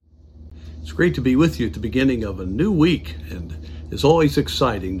It's great to be with you at the beginning of a new week, and it's always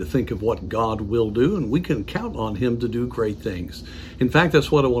exciting to think of what God will do, and we can count on Him to do great things. In fact,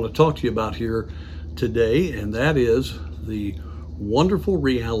 that's what I want to talk to you about here today, and that is the wonderful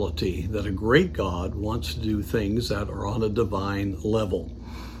reality that a great God wants to do things that are on a divine level.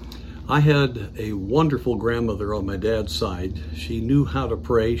 I had a wonderful grandmother on my dad's side. She knew how to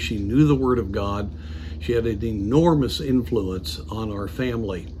pray. She knew the Word of God. She had an enormous influence on our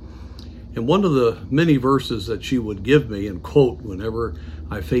family. And one of the many verses that she would give me and quote whenever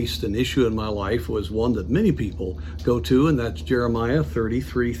I faced an issue in my life was one that many people go to, and that's Jeremiah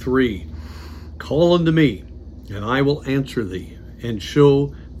 33:3. Call unto me, and I will answer thee, and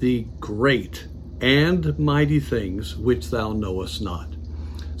show thee great and mighty things which thou knowest not.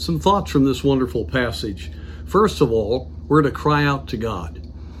 Some thoughts from this wonderful passage. First of all, we're to cry out to God.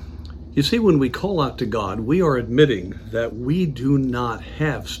 You see, when we call out to God, we are admitting that we do not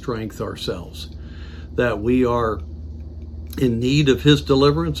have strength ourselves, that we are in need of His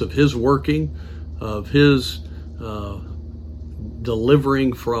deliverance, of His working, of His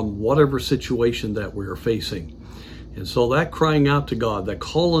delivering from whatever situation that we are facing. And so that crying out to God, that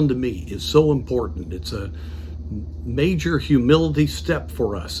call unto me, is so important. It's a major humility step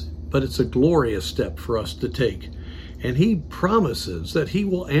for us, but it's a glorious step for us to take. And He promises that He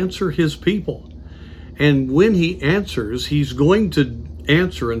will answer His people. And when He answers, He's going to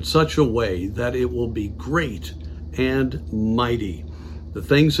answer in such a way that it will be great and mighty. The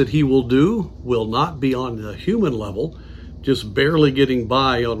things that He will do will not be on the human level, just barely getting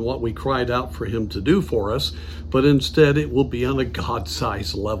by on what we cried out for Him to do for us, but instead it will be on a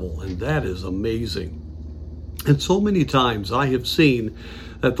God-sized level. And that is amazing. And so many times I have seen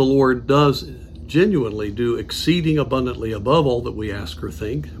that the Lord does genuinely do exceeding abundantly above all that we ask or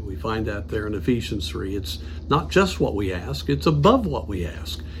think. We find that there in Ephesians 3. It's not just what we ask, it's above what we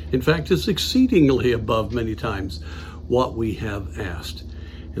ask. In fact, it's exceedingly above many times what we have asked.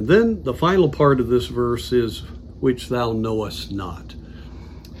 And then the final part of this verse is, which thou knowest not.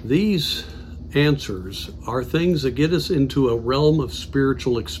 These answers are things that get us into a realm of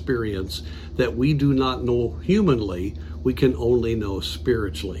spiritual experience that we do not know humanly, we can only know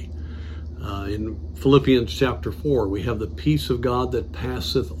spiritually. In Philippians chapter 4, we have the peace of God that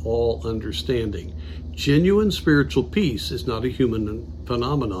passeth all understanding. Genuine spiritual peace is not a human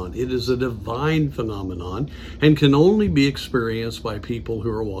phenomenon. It is a divine phenomenon and can only be experienced by people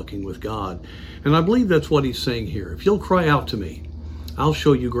who are walking with God. And I believe that's what He's saying here. If you'll cry out to me, I'll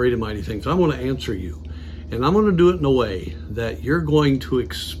show you great and mighty things. I want to answer you. And I'm going to do it in a way that you're going to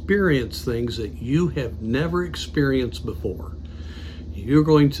experience things that you have never experienced before. You're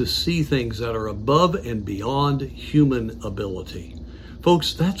going to see things that are above and beyond human ability.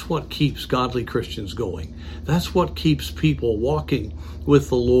 Folks, that's what keeps godly Christians going. That's what keeps people walking with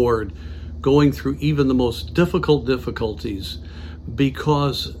the Lord, going through even the most difficult difficulties,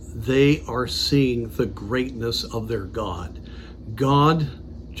 because they are seeing the greatness of their God. God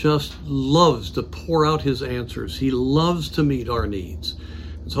just loves to pour out His answers. He loves to meet our needs.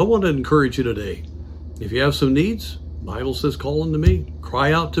 And so I want to encourage you today. If you have some needs, the Bible says, call unto me,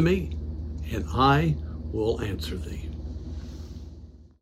 cry out to me, and I will answer thee.